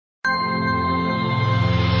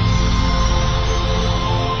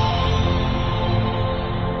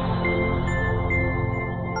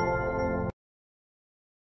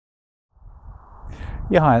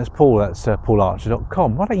Yeah, hi, it's Paul. That's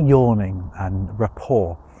paularcher.com. What about yawning and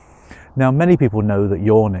rapport? Now, many people know that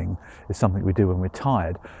yawning is something we do when we're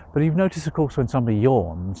tired, but you've noticed, of course, when somebody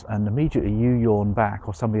yawns and immediately you yawn back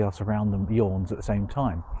or somebody else around them yawns at the same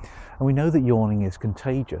time. And we know that yawning is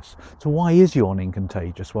contagious. So why is yawning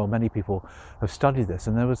contagious? Well, many people have studied this,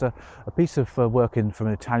 and there was a piece of work from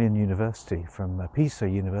an Italian university, from Pisa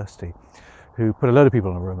University, who put a load of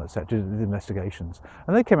people in a room, etc., did investigations.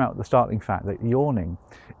 And they came out with the startling fact that yawning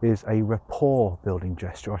is a rapport building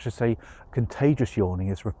gesture. I should say contagious yawning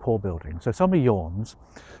is rapport building. So somebody yawns,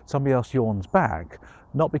 somebody else yawns back,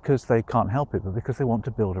 not because they can't help it, but because they want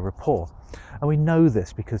to build a rapport. And we know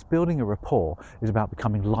this because building a rapport is about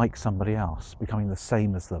becoming like somebody else, becoming the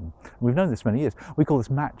same as them. And we've known this many years. We call this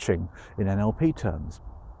matching in NLP terms.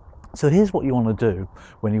 So here's what you want to do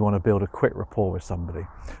when you want to build a quick rapport with somebody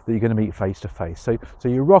that you're going to meet face to face. So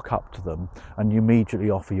you rock up to them and you immediately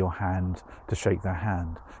offer your hand to shake their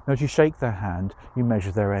hand. Now, as you shake their hand, you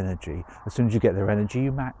measure their energy. As soon as you get their energy,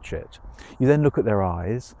 you match it. You then look at their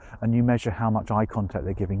eyes and you measure how much eye contact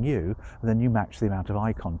they're giving you, and then you match the amount of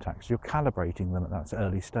eye contact. So you're calibrating them at that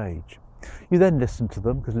early stage. You then listen to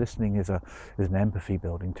them, because listening is an empathy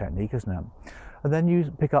building technique, isn't it? And then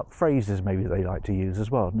you pick up phrases maybe they like to use as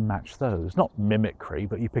well and match those. Not mimicry,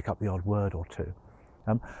 but you pick up the odd word or two.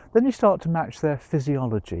 Then you start to match their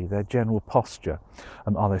physiology, their general posture.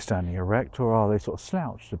 Are they standing erect, or are they sort of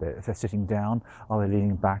slouched a bit? If they're sitting down, are they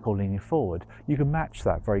leaning back or leaning forward? You can match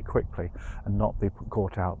that very quickly and not be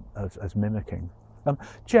caught out as mimicking.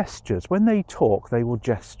 Gestures. When they talk, they will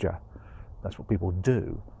gesture. That's what people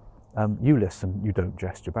do. You listen, you don't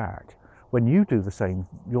gesture back. When you do the same,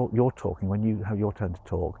 you're talking, when you have your turn to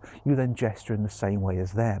talk, you then gesture in the same way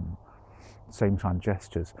as them. Same time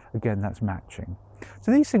gestures. Again, that's matching.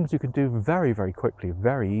 So these things you can do very, very quickly,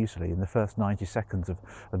 very easily in the first 90 seconds of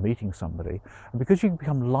meeting somebody. And because you can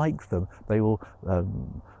become like them, they will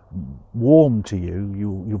warm to you.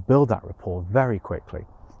 You'll build that rapport very quickly.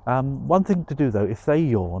 One thing to do though, if they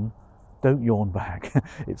yawn, don't yawn back.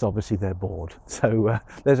 It's obviously they're bored. So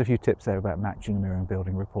there's a few tips there about matching, mirroring,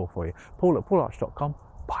 building rapport for you. Paul at paularcher.com.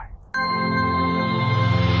 Bye.